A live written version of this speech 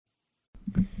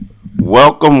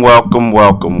Welcome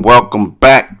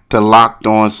back to Locked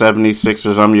On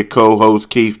 76ers. I'm your co-host,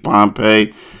 Keith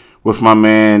Pompey, with my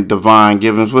man, Devon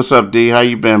Givens. What's up, D? How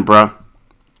you been, bro?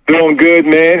 Doing good,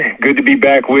 man. Good to be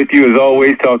back with you, as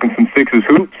always, talking some Sixers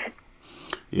hoops.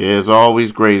 Yeah, it's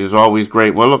always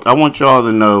great. Well, look, I want y'all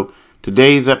to know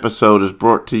today's episode is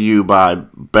brought to you by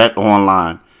Bet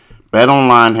Online. Bet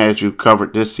Online has you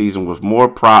covered this season with more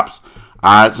props,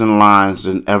 odds, and lines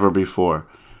than ever before.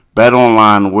 Bet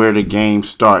Online, where the game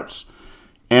starts.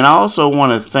 And I also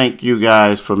want to thank you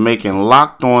guys for making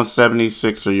Locked On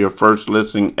 76er your first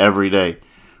listen every day.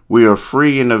 We are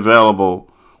free and available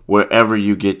wherever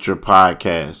you get your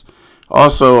podcast.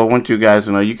 Also, I want you guys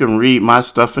to know you can read my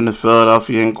stuff in the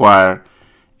Philadelphia Inquirer,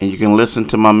 and you can listen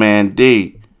to my man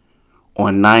D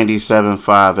on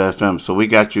 97.5 FM. So we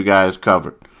got you guys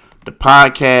covered. The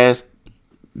podcast,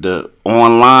 the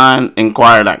online,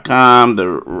 Inquirer.com,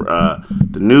 the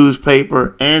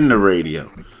newspaper, and the radio.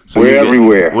 So we're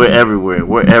everywhere. We're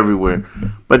everywhere.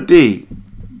 But D,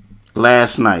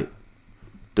 last night,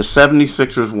 the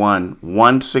 76ers won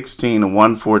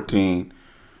 116-114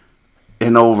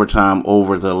 in overtime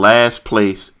over the last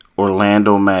place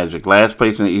Orlando Magic, last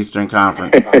place in the Eastern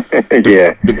Conference.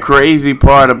 Yeah. The crazy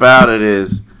part about it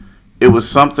is it was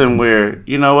something where,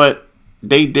 you know what,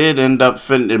 they did end up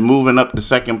moving up to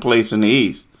second place in the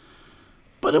East.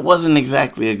 But it wasn't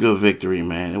exactly a good victory,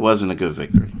 man. It wasn't a good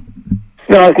victory.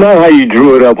 No, it's not how you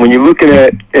drew it up. When you're looking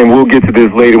at, and we'll get to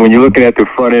this later, when you're looking at the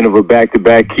front end of a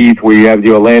back-to-back, Keith, where you have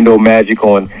the Orlando Magic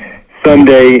on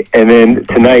Sunday, and then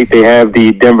tonight they have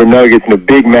the Denver Nuggets in a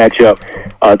big matchup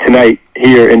tonight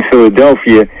here in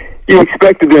Philadelphia, you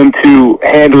expected them to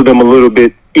handle them a little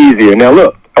bit easier. Now,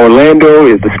 look, Orlando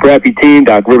is the scrappy team.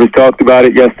 Doc Rivers talked about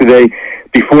it yesterday,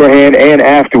 beforehand and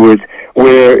afterwards,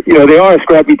 where, you know, they are a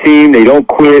scrappy team. They don't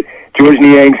quit. George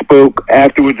Niang spoke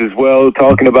afterwards as well,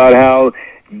 talking about how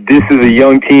this is a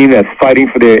young team that's fighting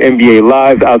for their NBA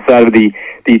lives outside of the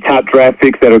top draft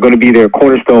picks that are going to be their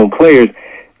cornerstone players.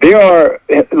 They are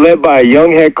led by a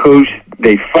young head coach.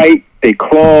 They fight, they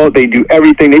claw, they do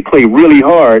everything. They play really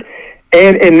hard.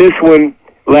 And in this one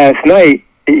last night,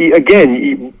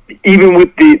 again, even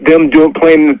with them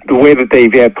playing the way that they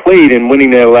had played and winning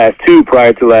their last two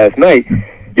prior to last night,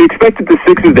 you expected the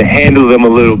Sixers to handle them a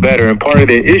little better. And part of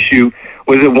the issue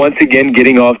was it once again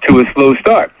getting off to a slow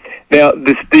start. Now,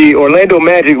 the Orlando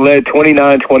Magic led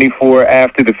 29-24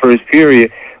 after the first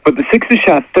period, but the Sixers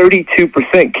shot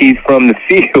 32%, Keith, from the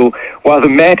field, while the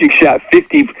Magic shot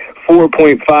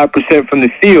 54.5% from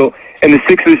the field, and the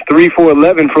Sixers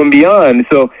 3-for-11 from beyond.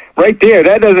 So right there,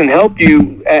 that doesn't help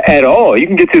you at all. You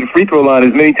can get to the free throw line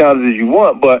as many times as you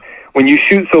want, but when you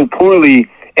shoot so poorly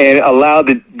and allow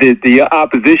the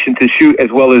opposition to shoot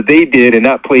as well as they did and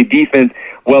not play defense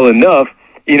well enough,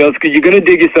 you know, you're going to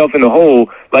dig yourself in the hole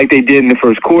like they did in the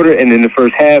first quarter and in the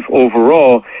first half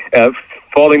overall,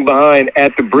 falling behind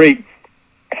at the break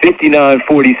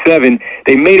 59-47.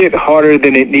 They made it harder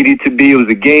than it needed to be. It was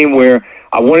a game where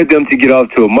I wanted them to get off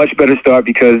to a much better start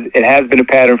because it has been a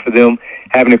pattern for them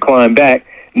having to climb back,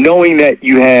 knowing that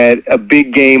you had a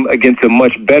big game against a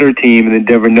much better team in the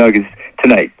Denver Nuggets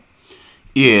tonight.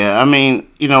 Yeah, I mean,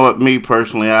 you know what, me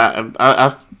personally,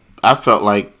 I felt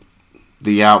like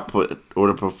the output or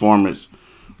the performance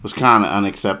was kind of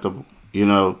unacceptable, you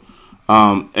know.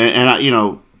 And I, you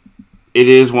know, it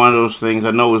is one of those things.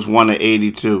 I know it's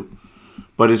 1-82,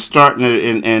 but it's starting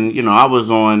to, and you know, I was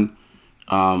on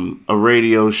a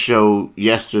radio show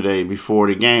yesterday before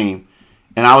the game,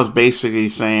 and I was basically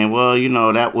saying, well, you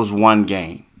know, that was one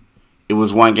game. It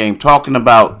was one game. Talking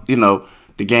about, you know,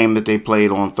 the game that they played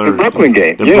on Thursday. The Brooklyn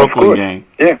game. The Brooklyn game.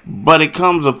 Yeah. But it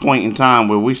comes a point in time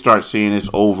where we start seeing this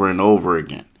over and over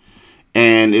again.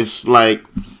 And it's like,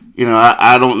 you know,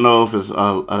 I don't know if it's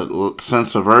a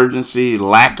sense of urgency,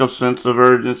 lack of sense of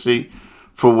urgency,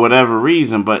 for whatever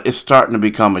reason, but it's starting to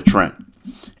become a trend.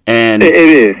 And it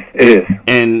is.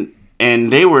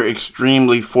 And they were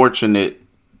extremely fortunate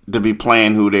to be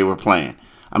playing who they were playing.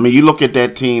 I mean, you look at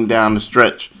that team down the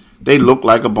stretch, they looked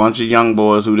like a bunch of young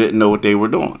boys who didn't know what they were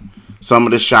doing. Some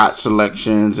of the shot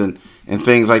selections and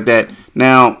things like that.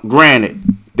 Now, granted,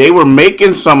 they were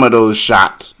making some of those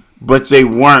shots, but they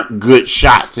weren't good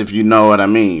shots, if you know what I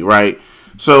mean, right?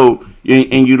 So,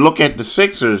 and you look at the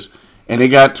Sixers, and they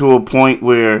got to a point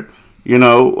where, you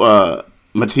know,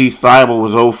 Matisse Thybulle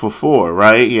was 0 for 4,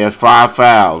 right? He had 5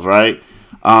 fouls, right?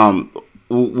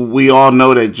 We all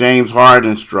know that James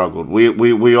Harden struggled.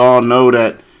 We all know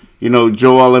that, you know,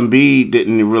 Joel Embiid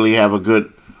didn't really have a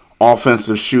good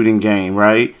offensive shooting game,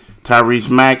 right?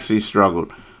 Tyrese Maxey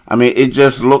struggled. I mean, it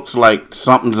just looks like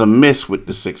something's amiss with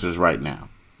the Sixers right now.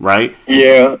 right?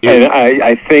 Yeah, and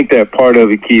I think that part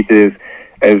of it, Keith, is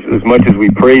as much as we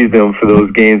praise them for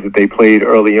those games that they played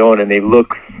early on and they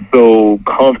look so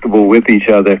comfortable with each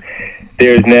other,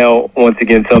 there's now, once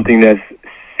again, something that's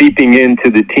seeping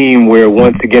into the team where,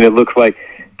 once again, it looks like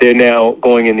they're now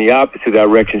going in the opposite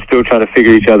direction, still trying to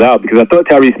figure each other out. Because I thought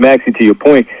Tyrese Maxey, to your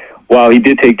point, while he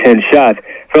did take 10 shots,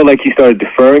 felt like he started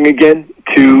deferring again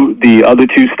to the other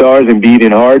two stars, Embiid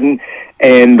and Harden.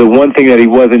 And the one thing that he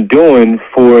wasn't doing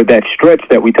for that stretch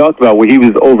that we talked about, where he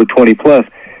was over 20-plus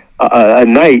a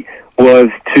night, was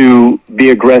to be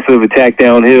aggressive, attack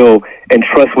downhill, and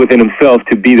trust within himself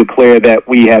to be the player that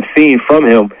we have seen from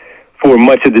him for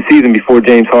much of the season before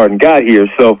James Harden got here.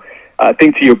 So I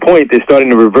think, to your point, they're starting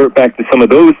to revert back to some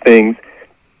of those things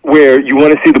where you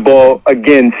want to see the ball,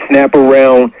 again, snap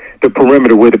around the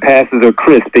perimeter where the passes are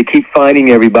crisp. They keep finding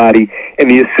everybody, and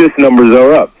the assist numbers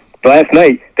are up. Last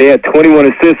night, they had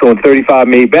 21 assists on 35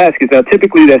 made baskets. Now,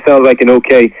 typically, that sounds like an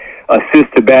okay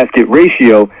assist-to-basket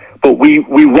ratio, but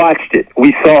we watched it.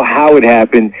 We saw how it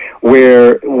happened,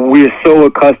 where we're so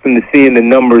accustomed to seeing the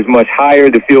numbers much higher.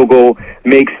 The field goal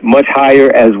makes much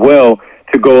higher as well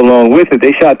to go along with it.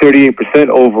 They shot 38%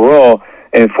 overall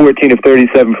and 14 of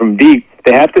 37 from deep.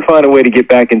 They have to find a way to get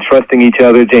back and trusting each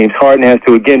other. James Harden has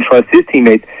to, again, trust his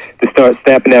teammates to start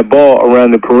snapping that ball around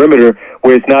the perimeter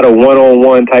where it's not a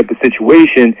one-on-one type of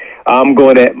situation. I'm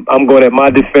going at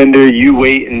my defender, you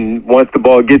wait, and once the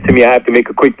ball gets to me, I have to make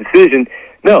a quick decision.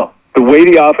 No, the way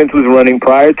the offense was running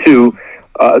prior to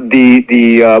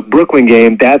the Brooklyn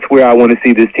game, that's where I want to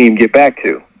see this team get back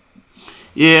to.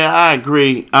 Yeah, I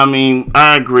agree.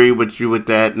 I agree with you with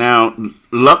that. Now,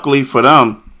 luckily for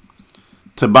them,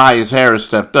 Tobias Harris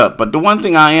stepped up. But the one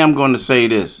thing I am going to say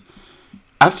this,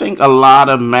 I think a lot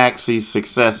of Maxey's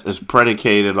success is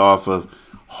predicated off of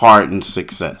Harden's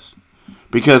success.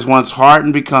 Because once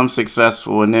Harden becomes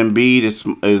successful and Embiid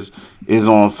is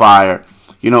on fire,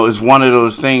 it's one of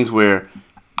those things where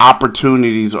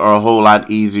opportunities are a whole lot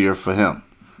easier for him,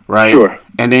 right? Sure.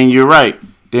 And then you're right.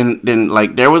 Then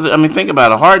like there was, think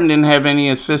about it. Harden didn't have any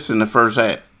assists in the first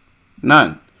half,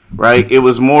 none, right? It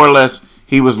was more or less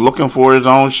he was looking for his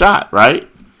own shot, right?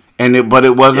 But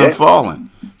it wasn't falling.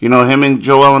 Him and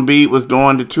Joel Embiid was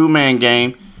doing the two-man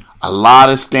game, a lot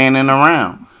of standing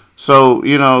around. So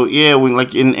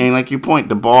like you point,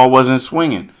 the ball wasn't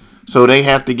swinging. So they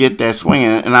have to get that swinging.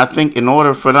 And I think in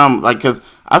order for them, because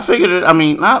I figured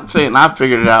it, not saying I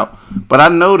figured it out, but I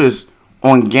noticed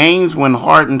on games when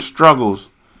Harden struggles,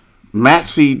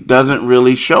 Maxey doesn't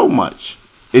really show much.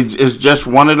 It's just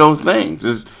one of those things.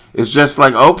 It's just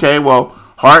like, okay, well,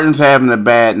 Harden's having a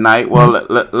bad night. Well,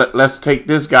 let's take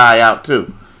this guy out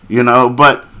too,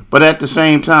 But at the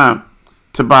same time,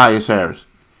 Tobias Harris,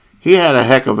 he had a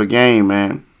heck of a game,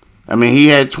 man. He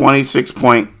had 26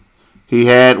 points. He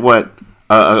had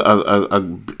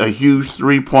a huge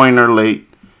 3-pointer late.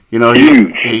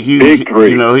 Huge, big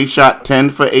three. He shot 10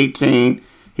 for 18.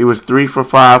 He was 3 for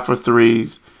 5 for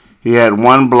threes. He had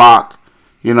 1 block.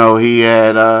 He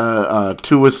had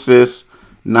 2 assists,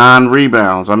 9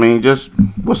 rebounds. Just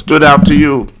what stood out to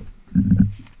you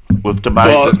with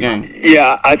Tobias' game?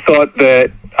 Yeah, I thought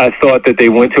that they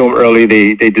went to him early.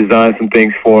 They designed some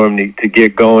things for him to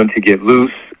get going, to get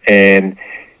loose, and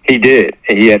he did.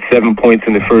 And he had 7 points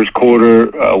in the first quarter,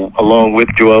 along with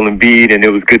Joel Embiid, and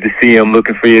it was good to see him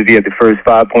looking for his. He had the first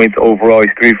 5 points overall.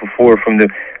 He's 3 for 4 from the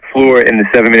floor in the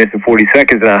 7 minutes and 40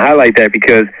 seconds. And I highlight that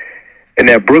because in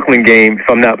that Brooklyn game, if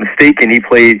I'm not mistaken, he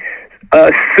played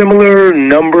a similar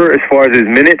number as far as his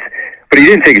minutes, but he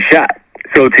didn't take a shot.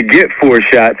 So to get 4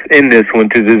 shots in this one,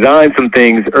 to design some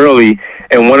things early,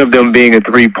 and one of them being a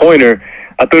 3-pointer,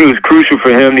 I thought it was crucial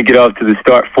for him to get off to the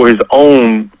start for his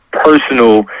own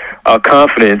personal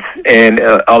confidence and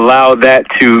allow that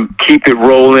to keep it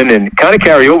rolling and kind of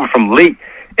carry over from late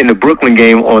in the Brooklyn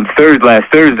game on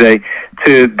last Thursday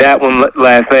to that one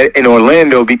last night in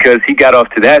Orlando, because he got off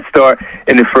to that start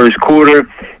in the first quarter.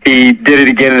 He did it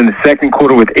again in the second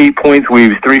quarter with 8 points, where he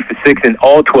was 3 for 6 in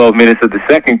all 12 minutes of the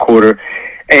second quarter,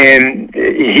 and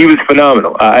he was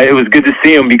phenomenal. It was good to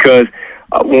see him because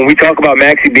when we talk about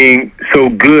Maxey being so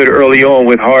good early on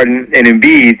with Harden and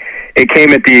Embiid, it came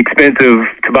at the expense of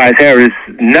Tobias Harris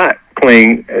not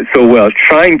playing so well,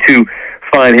 trying to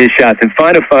find his shots and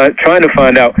trying to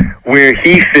find out where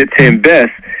he fits in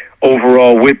best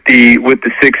overall with the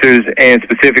Sixers, and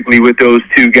specifically with those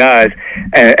two guys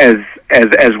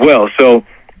as well. So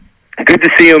good to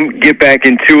see him get back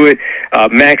into it.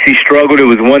 Maxey struggled. It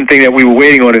was one thing that we were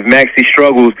waiting on. If Maxey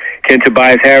struggles, can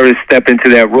Tobias Harris step into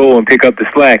that role and pick up the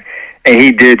slack? And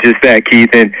he did just that, Keith.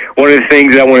 And one of the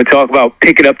things I want to talk about,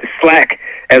 picking up the slack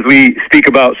as we speak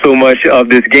about so much of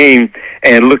this game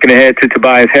and looking ahead to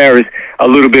Tobias Harris a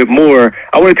little bit more,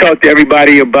 I want to talk to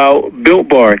everybody about Built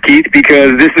Bar, Keith,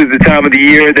 because this is the time of the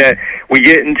year that we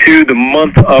get into the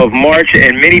month of March,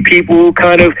 and many people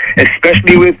kind of,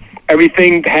 especially with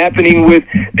everything happening with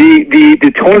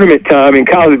the tournament time in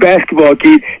college basketball,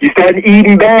 Keith, you start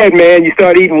eating bad, man. You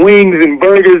start eating wings and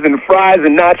burgers and fries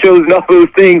and nachos and all those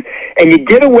things, and you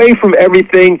get away from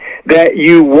everything that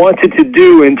you wanted to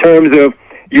do in terms of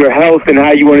your health and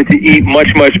how you wanted to eat much,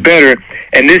 much better.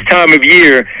 And this time of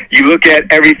year, you look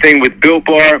at everything with Built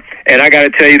Bar, and I got to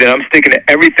tell you that I'm sticking to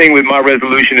everything with my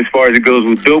resolution as far as it goes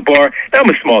with Built Bar. Now, I'm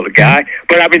a smaller guy,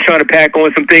 but I've been trying to pack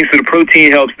on some things so the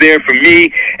protein helps there for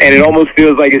me, and it almost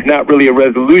feels like it's not really a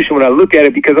resolution when I look at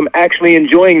it because I'm actually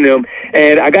enjoying them.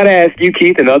 And I got to ask you,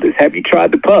 Keith, and others, have you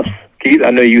tried the Puffs? Keith,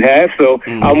 I know you have, so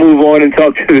I'll move on and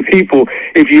talk to the people.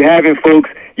 If you haven't, folks,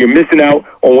 you're missing out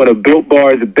on one of Built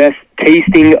Bar's best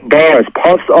tasting bars.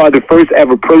 Puffs are the first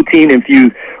ever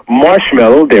protein-infused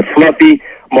marshmallow. They're fluffy,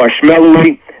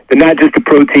 marshmallowy. They're not just a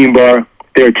protein bar,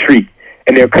 they're a treat.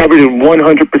 And they're covered in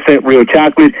 100% real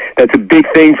chocolate. That's a big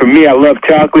thing for me. I love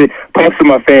chocolate. Puffs are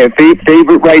my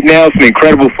favorite right now. Some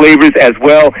incredible flavors as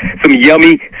well. Some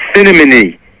yummy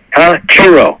cinnamony,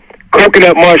 churro.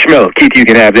 Coconut marshmallow. Keith, you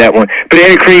can have that one.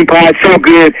 Banana cream pie, so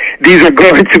good. These are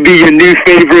going to be your new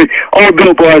favorite. All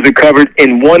Built Bars are covered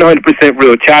in 100%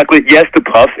 real chocolate. Yes, the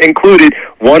Puffs included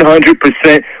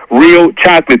 100% real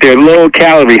chocolate. They're low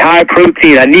calorie, high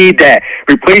protein. I need that.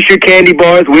 Replace your candy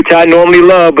bars, which I normally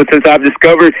love, but since I've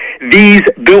discovered these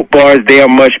Built Bars, they are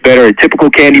much better. A typical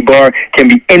candy bar can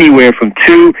be anywhere from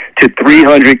 200 to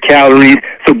 300 calories.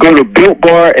 So go to Built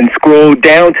Bar and scroll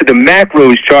down to the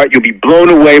macros chart. You'll be blown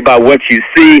away by what you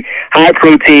see. High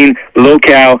protein, low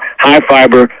cal, high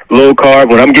fiber, low carb.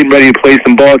 When I'm getting ready to play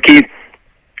some ball, Keith,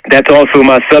 that's also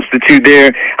my substitute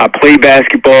there. I play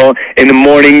basketball in the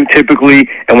morning typically,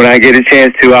 and when I get a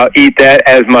chance to, I'll eat that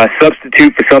as my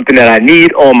substitute for something that I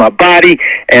need on my body,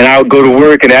 and I'll go to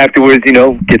work and afterwards,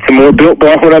 get some more Built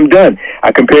Bar when I'm done.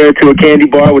 I compare it to a candy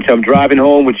bar, which I'm driving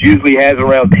home, which usually has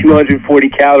around 240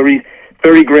 calories,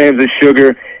 30 grams of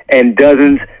sugar, and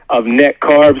dozens of net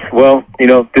carbs. Well,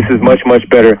 this is much, much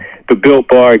better. The Built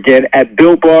Bar, again, at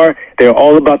Built Bar, they're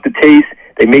all about the taste.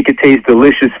 They make it taste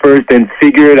delicious first, then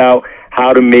figure it out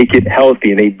how to make it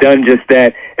healthy. And they've done just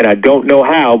that, and I don't know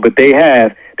how, but they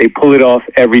have. They pull it off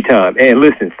every time. And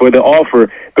listen, for the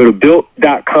offer, go to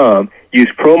Built.com,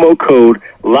 use promo code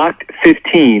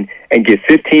LOCKED15, and get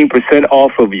 15%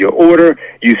 off of your order.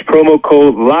 Use promo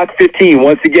code LOCKED15,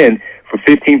 once again, for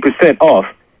 15% off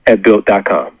at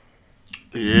Built.com.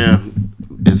 Yeah,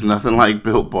 it's nothing like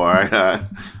Built Bar. I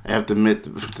have to admit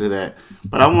to that.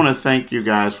 But I want to thank you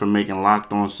guys for making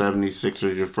Locked On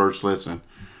 76ers your first listen.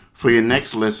 For your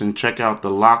next listen, check out the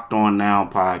Locked On Now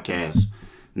podcast.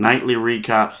 Nightly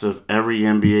recaps of every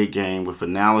NBA game with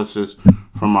analysis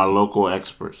from our local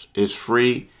experts. It's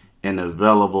free and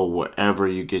available wherever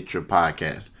you get your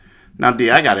podcast. Now,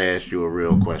 D, I got to ask you a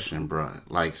real question, bro.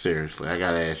 Like, seriously, I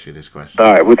got to ask you this question.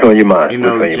 All right, what's on your mind?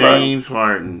 James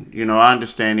Harden, I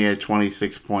understand he had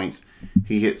 26 points.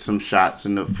 He hit some shots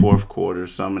in the fourth quarter,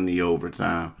 some in the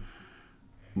overtime.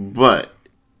 But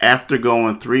after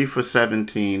going 3 for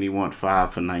 17, he went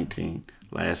 5 for 19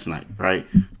 last night, right?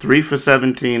 3 for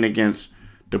 17 against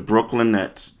the Brooklyn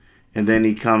Nets. And then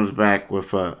he comes back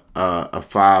with a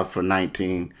 5 for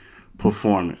 19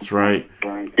 performance, right?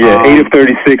 Yeah, 8 of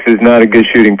 36 is not a good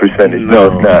shooting percentage.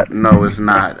 No, it's not. No, it's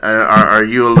not. Are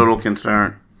you a little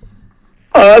concerned?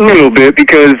 A little bit,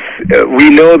 because we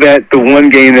know that the one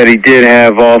game that he did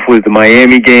have off was the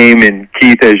Miami game, and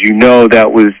Keith, as you know, that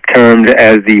was termed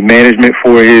as the management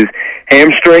for his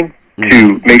hamstring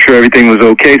to make sure everything was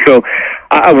okay. So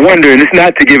I wonder, and it's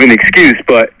not to give an excuse,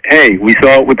 but hey, we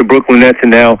saw it with the Brooklyn Nets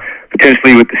and now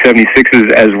potentially with the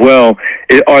 76ers as well.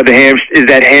 Is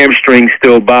that hamstring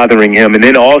still bothering him? And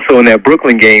then also in that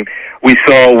Brooklyn game, we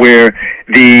saw where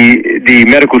the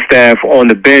medical staff on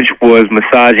the bench was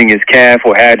massaging his calf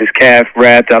or had his calf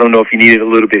wrapped. I don't know if he needed a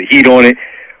little bit of heat on it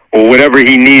or whatever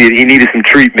he needed. He needed some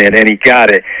treatment, and he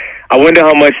got it. I wonder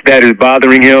how much that is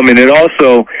bothering him. And then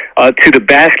also to the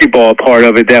basketball part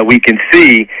of it that we can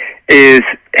see is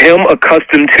him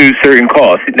accustomed to certain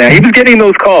calls. Now, he was getting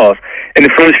those calls in the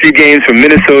first few games from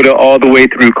Minnesota all the way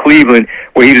through Cleveland,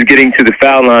 where he was getting to the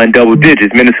foul line double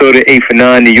digits. Minnesota 8 for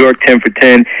 9, New York 10 for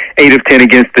 10, 8 of 10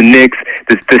 against the Knicks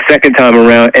the second time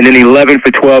around, and then 11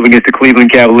 for 12 against the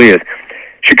Cleveland Cavaliers.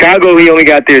 Chicago, he only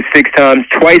got there 6 times,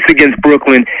 twice against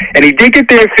Brooklyn, and he did get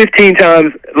there 15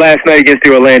 times last night against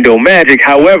the Orlando Magic.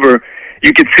 However,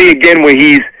 you could see again where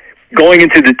he's going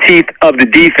into the teeth of the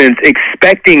defense,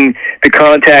 expecting the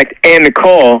contact and the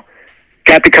call,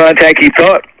 got the contact he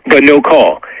thought, but no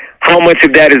call. How much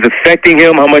of that is affecting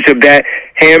him? How much of that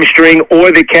hamstring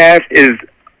or the calf is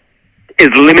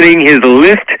limiting his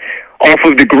lift off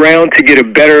of the ground to get a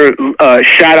better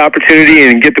shot opportunity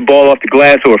and get the ball off the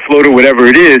glass or a floater, whatever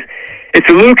it is? It's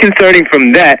a little concerning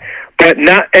from that, but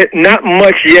not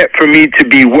much yet for me to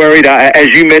be worried. As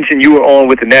you mentioned, you were on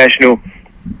with the national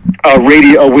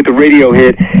radio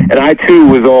hit, and I too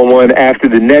was on one after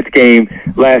the Nets game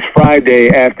last Friday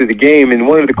after the game, and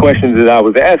one of the questions that I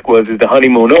was asked was, is the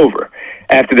honeymoon over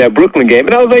after that Brooklyn game?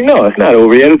 And I was like, no, it's not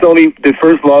over yet. It's only the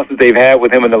first losses they've had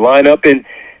with him in the lineup, and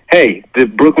hey, the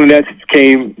Brooklyn Nets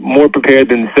came more prepared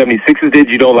than the 76ers did.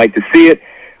 You don't like to see it,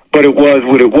 but it was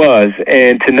what it was,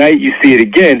 and tonight you see it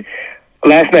again.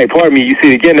 Last night, pardon me, you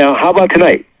see it again. Now, how about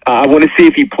tonight? I want to see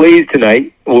if he plays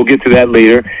tonight. We'll get to that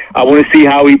later. I want to see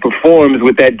how he performs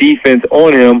with that defense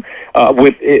on him,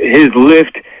 with his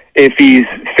lift, if he's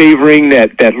favoring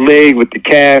that leg with the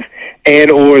calf and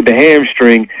or the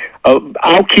hamstring.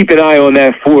 I'll keep an eye on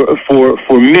that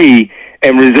for me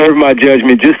and reserve my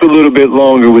judgment just a little bit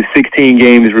longer with 16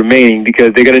 games remaining,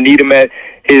 because they're going to need him at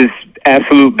his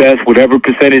absolute best, whatever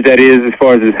percentage that is as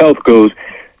far as his health goes.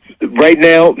 Right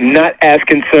now, not as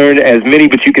concerned as many,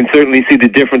 but you can certainly see the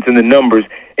difference in the numbers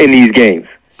in these games.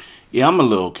 Yeah, I'm a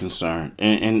little concerned,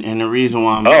 and the reason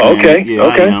why I'm okay.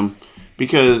 I am,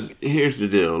 because here's the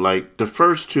deal. Like, the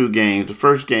first two games, the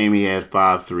first game he had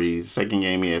 5 threes, second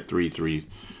game he had 3 threes.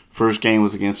 First game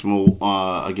was against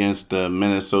the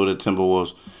Minnesota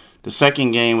Timberwolves. The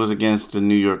second game was against the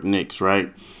New York Knicks,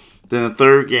 right? Then the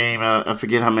third game, I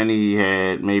forget how many he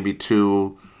had, maybe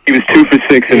 2. He was 2 for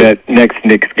 6 in that next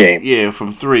Knicks game. Yeah,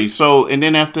 from 3. So, and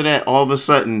then after that, all of a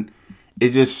sudden,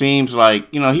 it just seems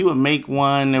like, he would make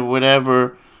one or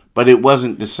whatever, but it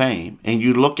wasn't the same. And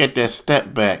you look at that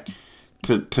step back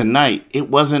to tonight, it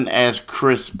wasn't as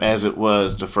crisp as it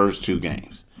was the first 2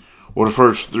 games. Or the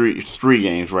first three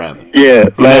games, rather. Yeah,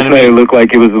 last night it looked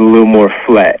like it was a little more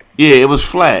flat. Yeah, it was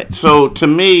flat. So, to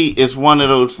me, it's one of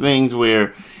those things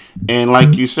where, and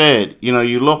like you said,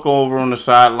 you look over on the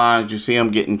sidelines, you see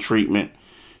him getting treatment.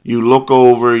 You look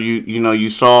over, you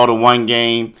saw the one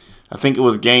game, I think it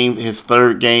was his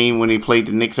third game when he played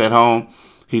the Knicks at home.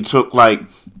 He took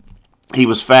he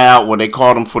was fouled, where they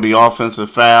called him for the offensive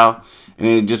foul, and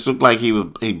it just looked like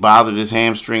he bothered his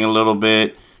hamstring a little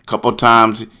bit. A couple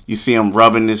times you see him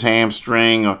rubbing his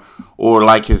hamstring or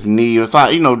like his knee or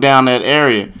thigh, down that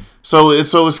area. So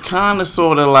it's kind of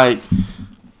sort of like,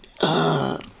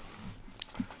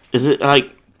 is it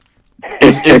like,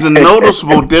 it's a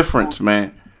noticeable difference,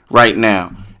 man, right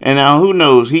now. And now who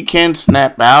knows, he can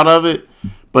snap out of it,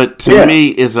 but to me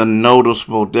it's a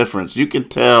noticeable difference. You can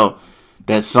tell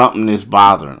that something is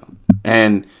bothering him.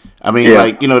 And I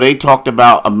mean, they talked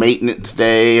about a maintenance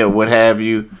day or what have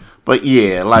you. But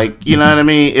yeah, you know what I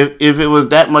mean? If it was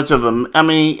that much of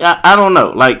I don't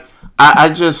know. I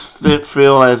just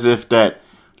feel as if that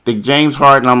the James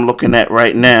Harden I'm looking at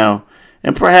right now,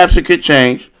 and perhaps it could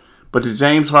change, but the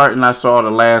James Harden I saw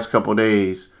the last couple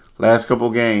games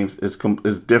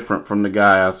is different from the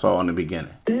guy I saw in the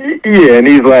beginning. Yeah, and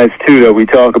these last 2 that we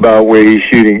talk about where he's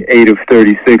shooting 8 of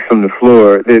 36 from the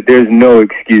floor, there's no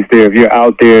excuse there. If you're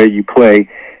out there, you play,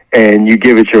 and you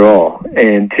give it your all.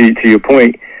 And to your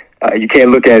point, you can't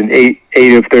look at an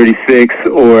 8 of 36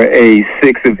 or a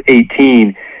 6 of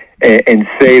 18 and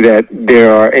say that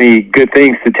there are any good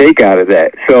things to take out of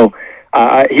that. So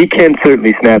he can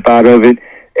certainly snap out of it.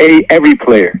 Every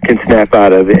player can snap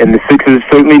out of it, and the Sixers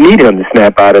certainly need him to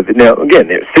snap out of it. Now, again,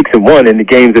 they're 6-1 in the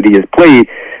games that he has played.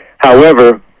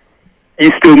 However,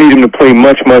 you still need him to play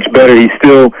much, much better. He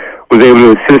still was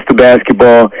able to assist the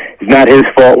basketball. It's not his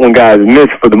fault when guys miss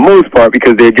for the most part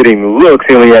because they're getting the looks.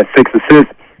 He only had 6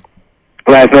 assists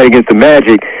last night against the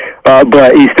Magic,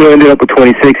 but he still ended up with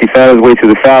 26. He found his way to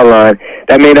the foul line.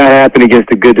 That may not happen against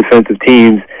the good defensive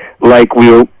teams like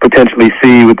we'll potentially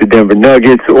see with the Denver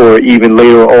Nuggets or even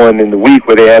later on in the week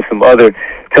where they have some other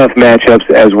tough matchups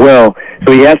as well.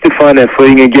 So he has to find that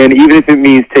footing again, even if it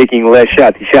means taking less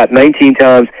shots. He shot 19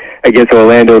 times against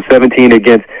Orlando, 17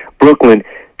 against Brooklyn.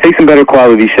 Take some better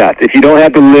quality shots. If you don't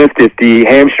have the lift, if the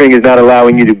hamstring is not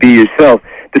allowing you to be yourself,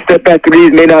 the step-back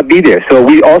threes may not be there. So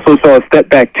we also saw a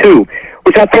step-back 2,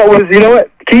 which I thought was,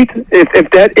 Keith,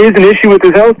 if that is an issue with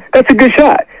his health, that's a good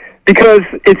shot. Because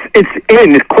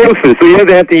it's closer, so he doesn't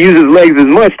have to use his legs as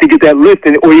much to get that lift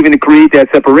or even to create that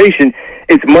separation.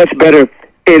 It's much better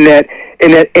in that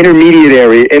in that intermediate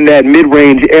area, in that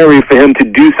mid-range area for him to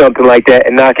do something like that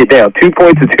and knock it down. 2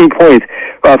 points is 2 points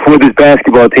for this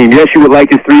basketball team. Yes, you would like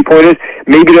his three-pointers.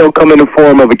 Maybe they'll come in the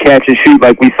form of a catch and shoot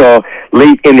like we saw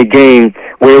late in the game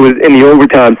where it was in the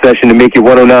overtime session to make it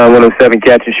 109-107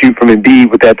 catch and shoot from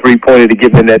Embiid with that three-pointer to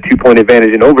give them that 2-point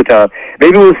advantage in overtime.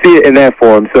 Maybe we'll see it in that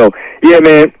form. So, yeah,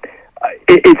 man,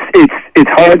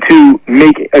 it's hard to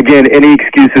make, again, any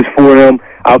excuses for him.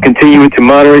 I'll continue to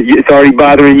monitor it. It's already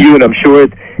bothering you, and I'm sure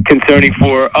it's concerning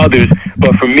for others.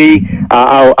 But for me,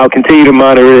 I'll continue to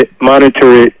monitor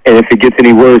it, and if it gets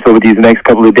any worse over these next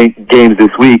couple of games this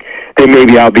week, then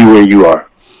maybe I'll be where you are.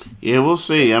 Yeah, we'll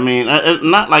see. I mean,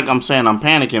 not like I'm saying I'm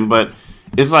panicking, but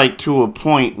it's like to a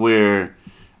point where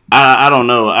I don't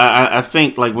know. I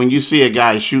think like when you see a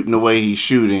guy shooting the way he's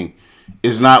shooting,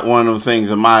 it's not one of the things,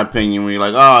 in my opinion, where you're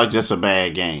like, oh, it's just a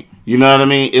bad game. You know what I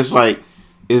mean? It's like,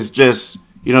 it's just,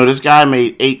 you know, this guy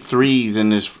made 8 threes in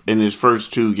his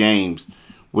first 2 games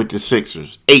with the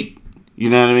Sixers. 8. You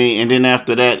know what I mean? And then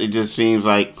after that, it just seems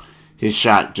like his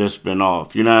shot just been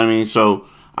off. You know what I mean? So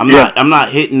I'm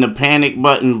not hitting the panic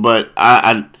button, but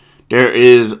there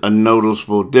is a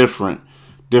noticeable difference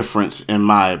in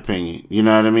my opinion. You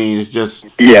know what I mean? It's just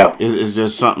it's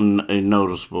just something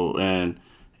noticeable,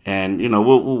 and you know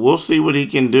we'll see what he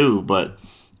can do, but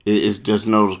it's just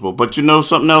noticeable. But you know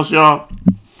something else, y'all?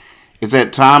 It's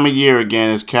that time of year again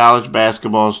as college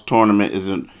basketball's tournament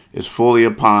is fully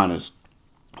upon us.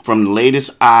 From the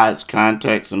latest odds,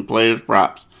 contests, and players'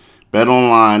 props,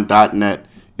 BetOnline.net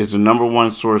is the number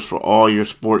one source for all your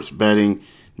sports betting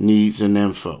needs and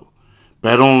info.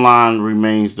 BetOnline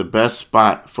remains the best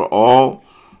spot for all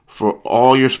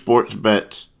your sports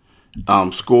bets,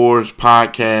 scores,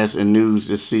 podcasts, and news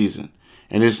this season.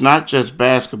 And it's not just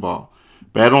basketball.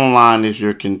 BetOnline is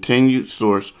your continued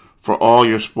source for all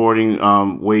your sporting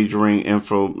wagering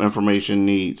information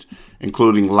needs,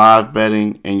 including live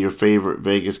betting and your favorite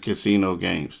Vegas casino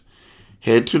games.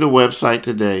 Head to the website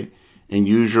today and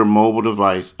use your mobile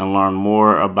device and learn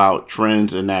more about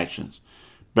trends and actions.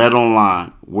 Bet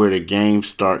online, where the game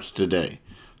starts today.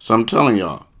 So I'm telling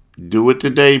y'all, do it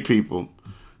today, people.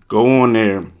 Go on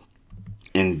there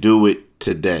and do it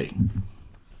today.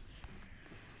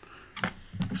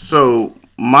 So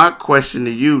my question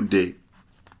to you, Dick,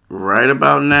 right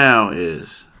about now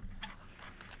is,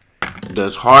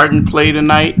 does Harden play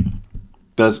tonight?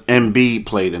 Does Embiid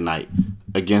play tonight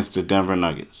against the Denver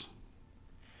Nuggets?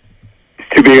 It's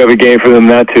too big of a game for them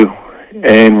not to.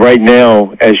 And right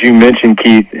now, as you mentioned,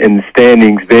 Keith, in the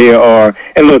standings, they are,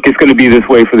 and look, it's going to be this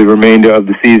way for the remainder of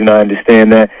the season, I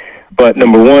understand that. But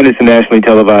number one, it's a nationally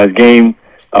televised game.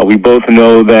 We both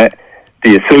know that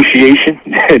the association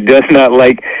does not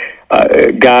like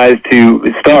guys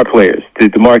star players,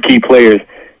 the marquee players,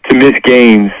 to miss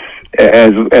games,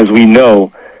 as we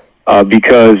know,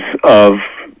 because of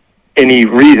any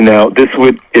reason. Now, this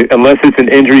would, unless it's an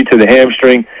injury to the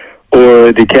hamstring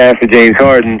or the calf of James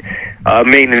Harden,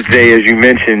 maintenance day, as you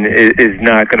mentioned, is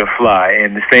not going to fly.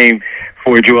 And the same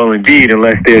for Joel Embiid,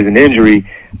 unless there's an injury,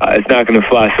 it's not going to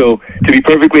fly. So, to be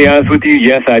perfectly honest with you,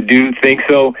 yes, I do think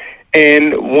so.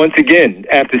 And once again,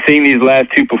 after seeing these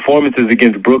last 2 performances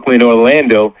against Brooklyn and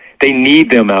Orlando, they need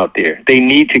them out there. They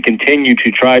need to continue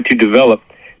to try to develop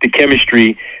the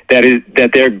chemistry that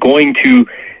they're going to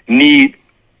need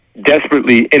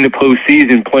desperately in the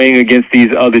postseason playing against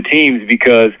these other teams,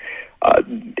 because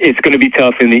it's going to be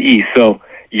tough in the East. So,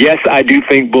 yes, I do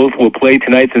think both will play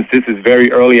tonight, since this is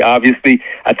very early, obviously.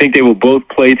 I think they will both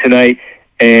play tonight,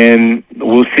 and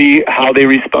we'll see how they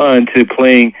respond to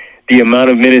playing the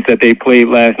amount of minutes that they played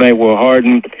last night, where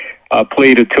Harden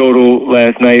played a total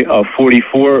last night of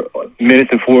 44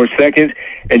 minutes and 4 seconds,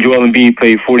 and Joel Embiid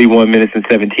played 41 minutes and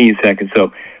 17 seconds.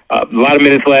 So a lot of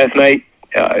minutes last night.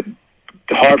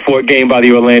 Hard-fought game by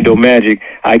the Orlando Magic.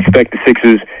 I expect the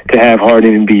Sixers to have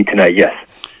Harden and Embiid tonight, yes.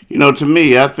 You know, to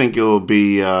me, I think it will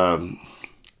be, I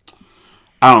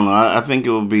don't know, I think it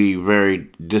will be very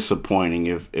disappointing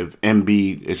if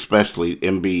Embiid, especially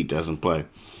Embiid, doesn't play.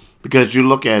 Because you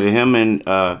look at it, him and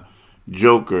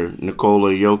Joker,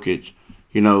 Nikola Jokic,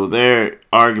 you know, they're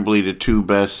arguably the 2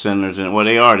 best centers,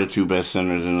 they are the 2 best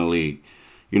centers in the league.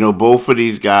 You know, both of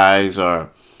these guys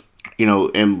are, you know,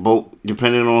 and both,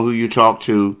 depending on who you talk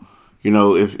to, you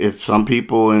know, if some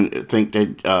people think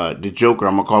that the Joker,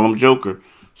 I'm going to call him Joker,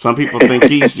 some people think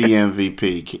he's the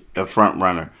MVP, a front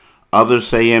runner. Others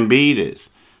say Embiid is.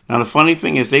 Now, the funny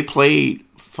thing is they played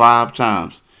 5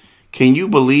 times. Can you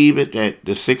believe it that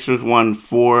the Sixers won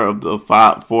 4 of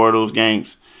those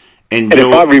games? And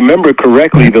if I remember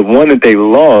correctly, the one that they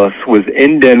lost was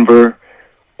in Denver,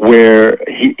 where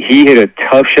he hit a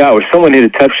tough shot, or someone hit a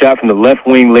tough shot from the left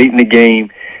wing late in the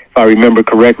game if I remember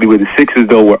correctly, where the Sixers,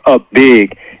 though, were up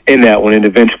big in that one and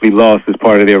eventually lost as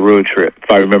part of their road trip,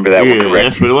 if I remember that one correctly. Yeah,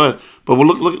 that's what it was. But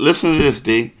look, listen to this,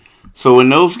 D. So in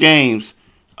those games,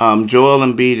 Joel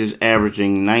Embiid is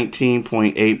averaging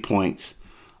 19.8 points,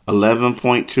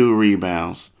 11.2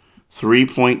 rebounds,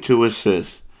 3.2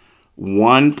 assists,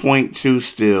 1.2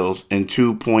 steals, and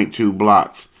 2.2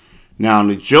 blocks. Now,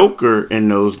 the Joker in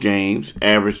those games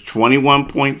averaged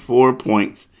 21.4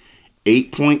 points,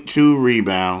 8.2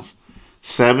 rebounds,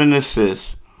 7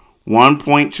 assists,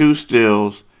 1.2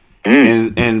 steals,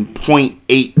 and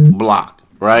 0.8 block,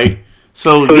 right?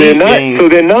 So these games,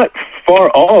 they're not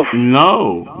far off.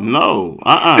 No.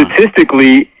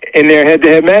 Statistically, in their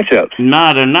head-to-head matchups.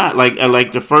 Nah, they're not.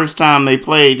 Like the first time they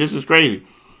played, this is crazy.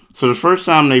 So the first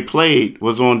time they played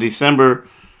was on December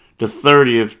the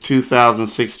 30th,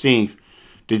 2016.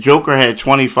 The Joker had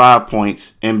 25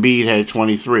 points, Embiid had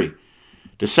 23.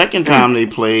 The second time they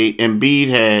played, Embiid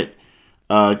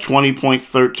had 20 points,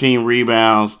 13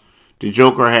 rebounds. The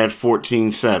Joker had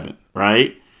 14-7,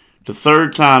 right? The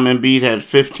third time, Embiid had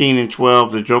 15 and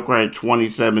 12. The Joker had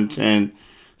 27-10.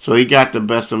 So he got the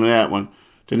best of that one.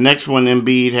 The next one,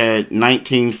 Embiid had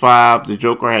 19-5. The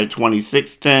Joker had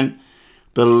 26-10.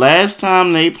 The last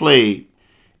time they played,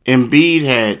 Embiid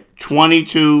had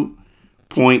 22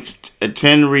 points,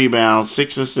 10 rebounds,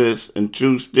 6 assists, and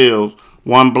 2 steals,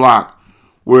 1 block.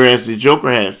 Whereas the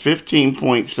Joker had 15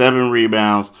 points, 7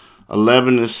 rebounds,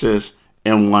 11 assists,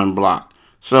 and 1 block.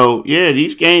 So, yeah,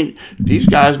 these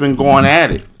guys been going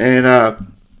at it.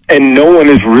 And no one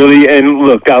is really, and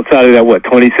look, outside of that,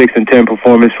 26-10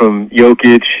 performance from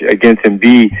Jokic against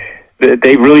Embiid,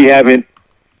 they really haven't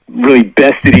really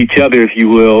bested each other, if you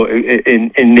will,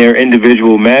 in their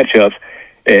individual matchups.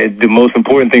 The most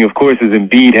important thing, of course, is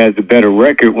Embiid has the better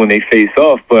record when they face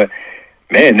off. But,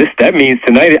 man, that means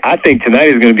tonight, I think tonight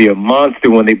is going to be a monster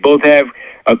one. They both have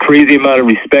a crazy amount of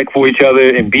respect for each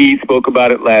other. Embiid spoke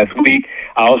about it last week.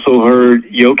 I also heard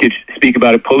Jokic speak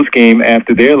about it post-game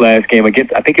after their last game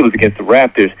against, I think it was against the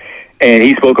Raptors. And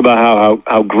he spoke about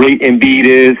how great Embiid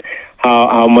is,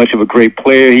 how much of a great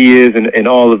player he is, and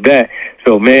all of that.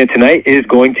 So, man, tonight is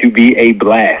going to be a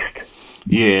blast.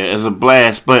 Yeah, it's a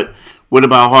blast. But what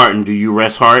about Harden? Do you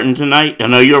rest Harden tonight? I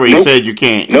know you already said you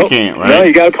can't. Nope. You can't, right? No,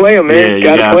 you got to play him, man. Yeah, you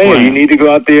got to play him. You need to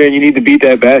go out there and you need to beat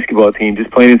that basketball team. Just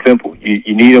plain and simple.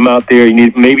 You need him out there.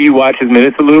 Maybe you watch his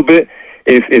minutes a little bit.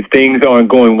 If things aren't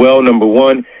going well, number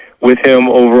one, with him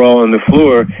overall on the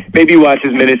floor, maybe watch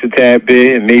his minutes a tad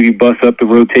bit and maybe bust up the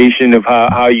rotation of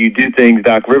how you do things,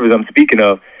 Doc Rivers, I'm speaking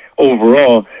of,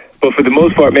 overall. But for the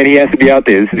most part, man, he has to be out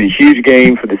there. This is a huge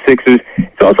game for the Sixers.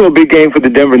 It's also a big game for the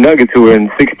Denver Nuggets, who are in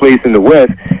 6th place in the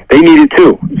West. They need it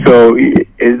too. So in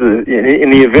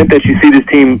the event that you see this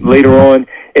team later on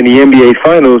in the NBA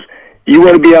Finals, you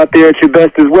want to be out there at your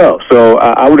best as well. So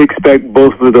I would expect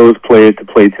both of those players to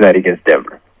play tonight against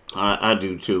Denver. I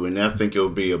do too, and I think it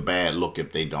would be a bad look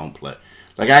if they don't play.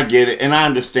 Like, I get it, and I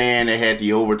understand they had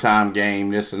the overtime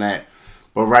game, this and that.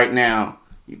 But right now,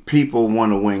 people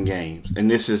want to win games, and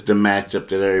this is the matchup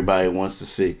that everybody wants to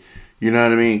see. You know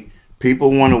what I mean?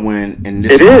 People want to win, and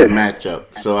this is the matchup.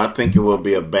 So I think it will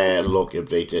be a bad look if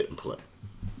they didn't play.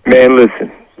 Man,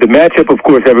 listen, the matchup, of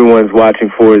course, everyone's watching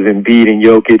for is Embiid and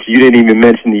Jokic. You didn't even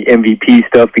mention the MVP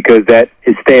stuff because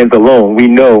it stands alone. We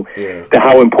know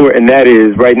how important that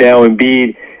is. Right now,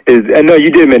 Embiid is, I know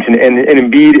you did mention it, and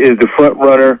Embiid is the front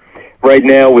runner right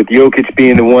now, with Jokic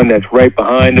being the one that's right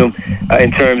behind him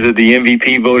in terms of the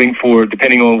MVP voting for,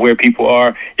 depending on where people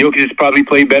are. Jokic has probably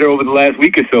played better over the last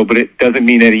week or so, but it doesn't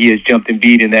mean that he has jumped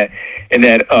Embiid in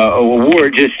that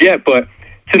award just yet. But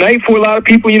tonight, for a lot of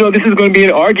people, this is going to be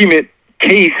an argument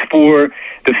case for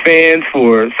the fans,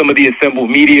 for some of the assembled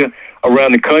media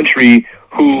around the country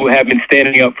who have been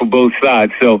standing up for both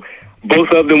sides. So both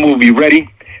of them will be ready.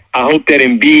 I hope that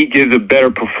Embiid gives a better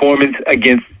performance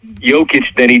against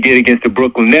Jokic than he did against the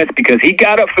Brooklyn Nets, because he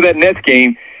got up for that Nets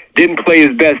game, didn't play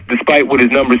his best despite what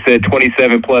his numbers said,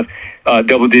 27-plus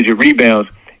double-digit rebounds.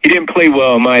 He didn't play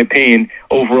well, in my opinion,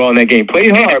 overall in that game.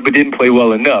 Played hard, but didn't play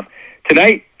well enough.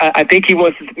 Tonight, I think he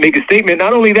wants to make a statement,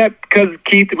 not only that because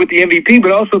Keith with the MVP,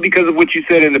 but also because of what you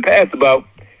said in the past about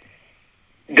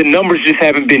the numbers just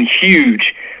haven't been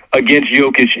huge against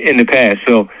Jokic in the past.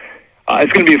 So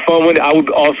it's going to be a fun one. I would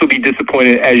also be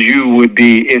disappointed, as you would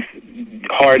be, if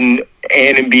Harden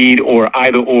and Embiid or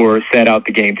either or sat out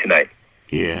the game tonight.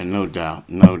 Yeah, no doubt.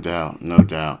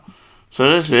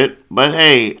 So that's it. But,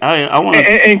 hey, I want to...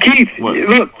 And Keith,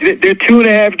 look, they're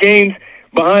 2.5 games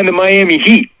behind the Miami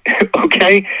Heat,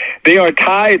 okay? They are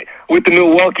tied with the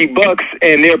Milwaukee Bucks,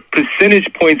 and they're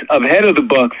percentage points ahead of the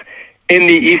Bucks in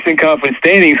the Eastern Conference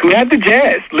standings, who have the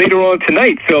Jazz later on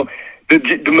tonight. So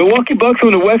The Milwaukee Bucks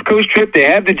on the West Coast trip. They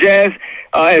have the Jazz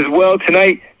as well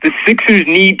tonight. The Sixers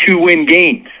need to win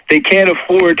games. They can't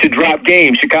afford to drop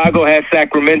games. Chicago has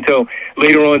Sacramento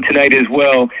later on tonight as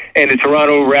well. And the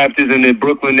Toronto Raptors and the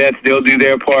Brooklyn Nets, they'll do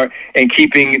their part in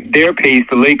keeping their pace.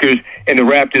 The Lakers and the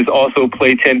Raptors also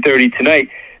play 10:30 tonight.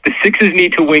 The Sixers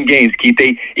need to win games, Keith.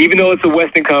 Even though it's a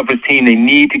Western Conference team, they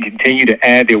need to continue to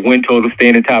add their win total, stay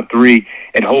in the top three,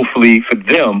 and hopefully for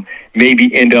them,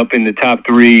 maybe end up in the top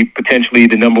three, potentially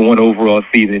the number one overall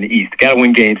seed in the East. Got to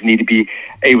win games. Need to be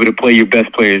able to play your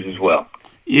best players as well.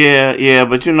 Yeah,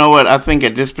 but you know what? I think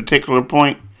at this particular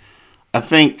point, I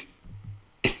think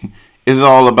it's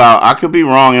all about, I could be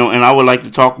wrong, and I would like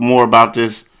to talk more about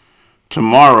this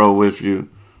tomorrow with you,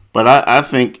 but I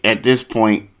think at this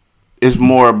point, it's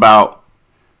more about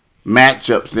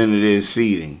matchups than it is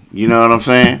seeding. You know what I'm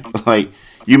saying? Like,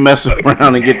 you mess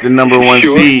around and get the number one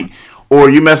seed, or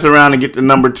you mess around and get the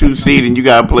number 2 seed, and you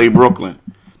got to play Brooklyn.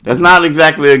 That's not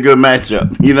exactly a good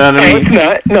matchup. You know what I mean?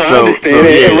 No, it's not. No, I understand.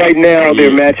 And right now,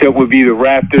 their matchup would be the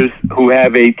Raptors, who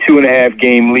have a 2.5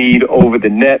 game lead over the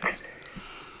Nets.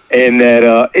 And that,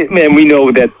 we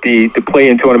know that the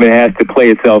play-in tournament has to play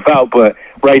itself out. But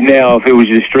right now, if it was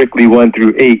just strictly 1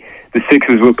 through 8, the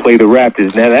Sixers would play the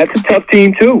Raptors. Now, that's a tough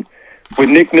team, too. With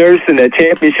Nick Nurse and that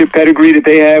championship pedigree that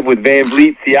they have with Van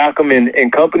Vliet, Siakam,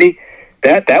 and company,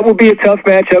 that would be a tough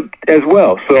matchup as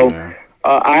well. So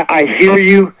I hear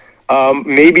you.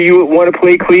 Maybe you would want to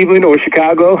play Cleveland or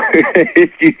Chicago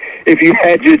if you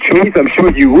had your choice. I'm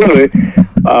sure you would.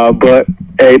 But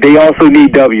they also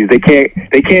need W's. They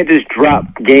can't just drop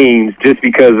games just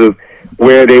because of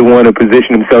where they want to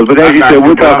position themselves. But as you said,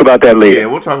 we'll talk about that later. Yeah,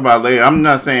 we'll talk about it later. I'm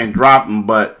not saying drop them,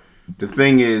 but the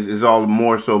thing is all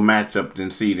more so matchup than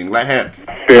seeding. Last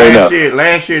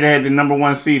year they had the number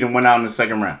 1 seed and went out in the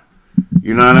second round.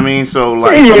 You know what I mean? So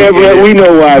but we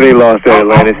know why they lost that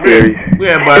Atlanta series.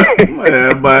 Yeah,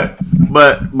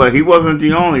 but he wasn't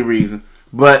the only reason.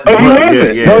 He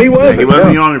wasn't. He wasn't. He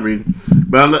wasn't the only reason.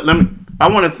 But I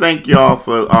want to thank y'all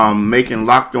for making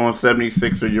Locked On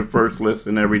 76er your first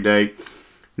listen every day.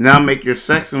 Now make your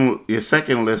second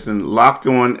listen Locked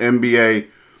On NBA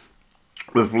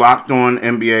with Locked On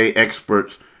NBA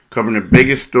experts covering the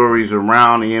biggest stories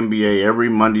around the NBA every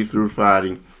Monday through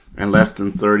Friday in less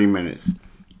than 30 minutes.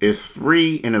 It's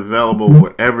free and available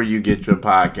wherever you get your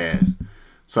podcast.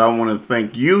 So I want to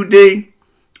thank you, D,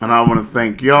 and I want to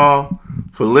thank y'all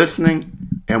for listening,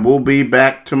 and we'll be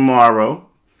back tomorrow.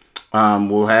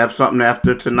 We'll have something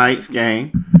after tonight's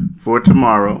game for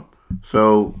tomorrow.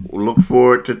 So we'll look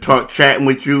forward to chatting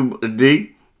with you,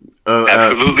 D.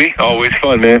 Absolutely. Always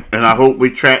fun, man. And I hope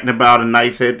we're chatting about a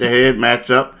nice head-to-head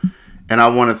matchup. And I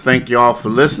want to thank y'all for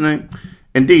listening.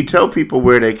 And D, tell people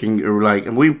where they can,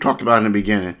 and we talked about it in the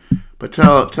beginning, but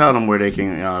tell them where they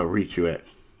can reach you at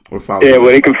or follow you.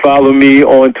 Well, they can follow me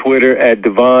on Twitter at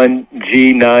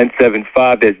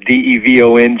DevonG975. That's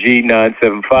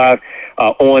DEVONG975.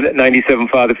 On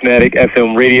 97.5 The Fanatic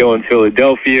FM radio in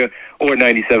Philadelphia, or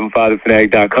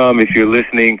 97.5thefanatic.com if you're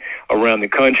listening around the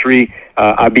country.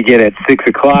 I begin at 6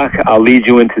 o'clock. I'll lead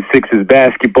you into Sixers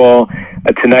basketball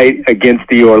tonight against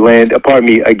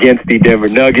the Denver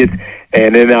Nuggets.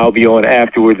 And then I'll be on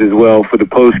afterwards as well for the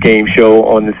post-game show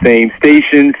on the same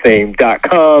station,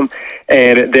 same.com.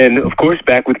 And then, of course,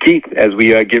 back with Keith as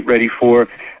we get ready for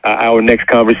our next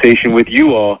conversation with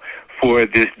you all for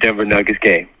this Denver Nuggets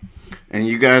game. And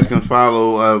you guys can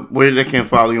follow, where they can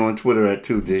follow you on Twitter at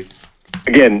too, D?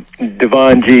 Again,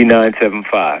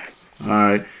 DevonG975. All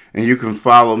right. And you can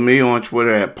follow me on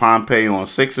Twitter at Pompey on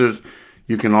Sixers.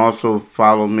 You can also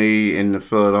follow me in the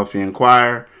Philadelphia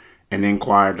Inquirer and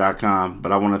Inquirer.com.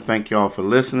 But I want to thank y'all for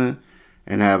listening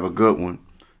and have a good one.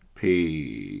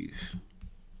 Peace.